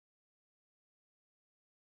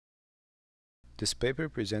This paper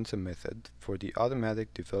presents a method for the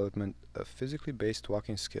automatic development of physically based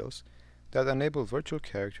walking skills that enable virtual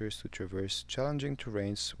characters to traverse challenging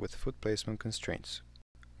terrains with foot placement constraints.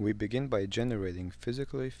 We begin by generating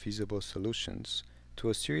physically feasible solutions to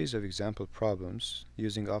a series of example problems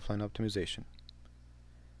using offline optimization.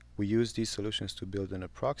 We use these solutions to build an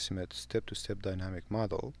approximate step-to-step dynamic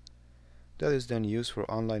model that is then used for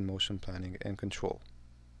online motion planning and control.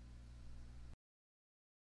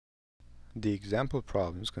 The example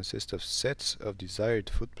problems consist of sets of desired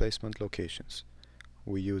foot placement locations.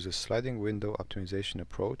 We use a sliding window optimization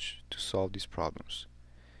approach to solve these problems.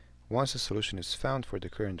 Once a solution is found for the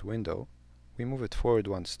current window, we move it forward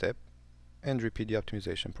one step and repeat the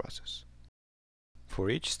optimization process. For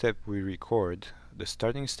each step, we record the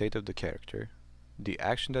starting state of the character, the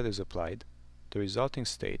action that is applied, the resulting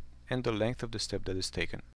state, and the length of the step that is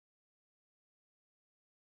taken.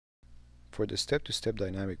 For the step-to-step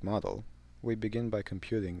dynamic model, we begin by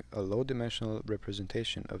computing a low-dimensional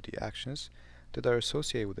representation of the actions that are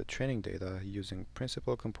associated with the training data using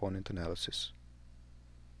principal component analysis.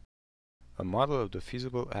 A model of the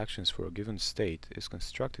feasible actions for a given state is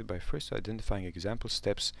constructed by first identifying example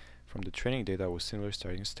steps from the training data with similar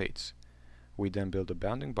starting states. We then build a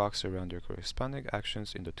bounding box around their corresponding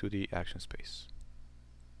actions in the 2D action space.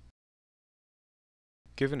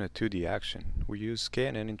 Given a 2D action, we use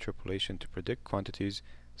KNN Interpolation to predict quantities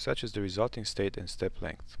such as the resulting state and step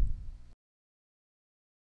length.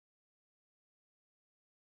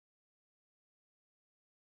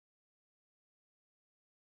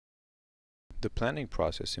 The planning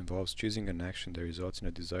process involves choosing an action that results in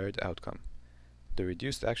a desired outcome. The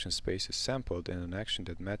reduced action space is sampled and an action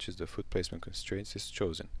that matches the foot placement constraints is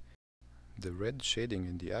chosen. The red shading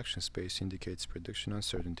in the action space indicates prediction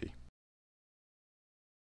uncertainty.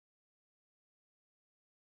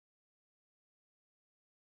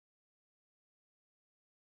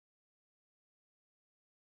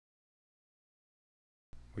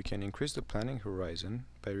 We can increase the planning horizon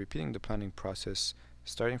by repeating the planning process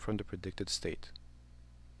starting from the predicted state.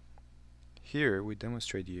 Here we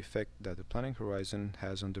demonstrate the effect that the planning horizon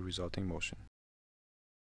has on the resulting motion.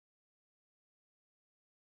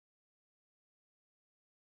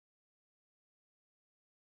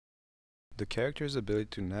 The character's ability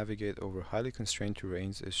to navigate over highly constrained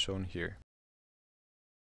terrains is shown here.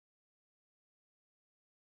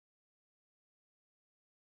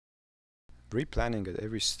 Replanning at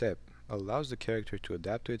every step allows the character to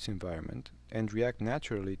adapt to its environment and react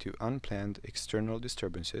naturally to unplanned external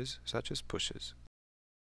disturbances such as pushes.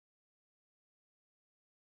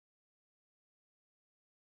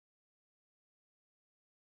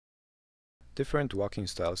 Different walking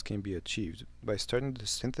styles can be achieved by starting the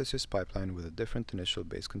synthesis pipeline with a different initial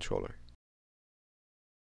base controller.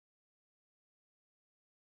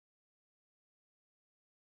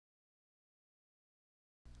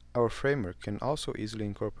 Our framework can also easily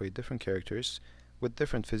incorporate different characters with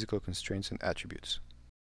different physical constraints and attributes.